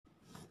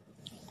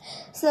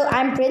So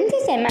I'm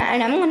Princess Emma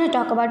and I'm going to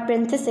talk about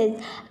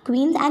princesses,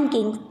 queens and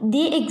kings.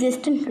 They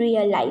exist in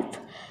real life.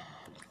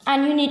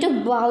 And you need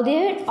to bow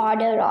their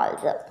order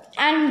also.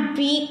 And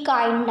be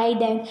kind like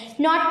them.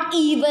 Not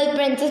evil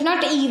princess,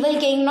 not evil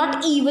king,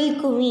 not evil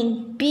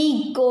queen.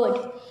 Be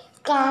good,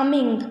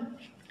 calming.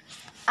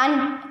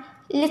 And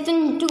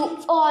listen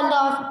to all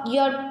of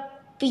your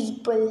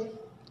people.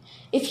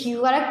 If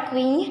you are a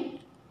queen,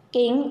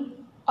 king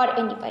or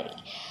anybody.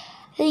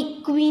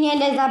 Like Queen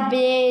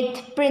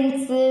Elizabeth,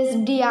 Princess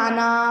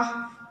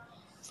Diana,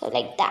 so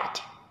like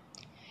that.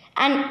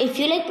 And if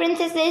you like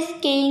princesses,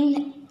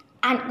 kings,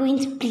 and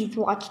queens, please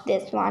watch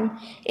this one.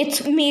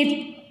 It's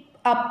made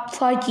up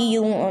for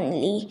you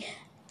only.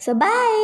 So bye.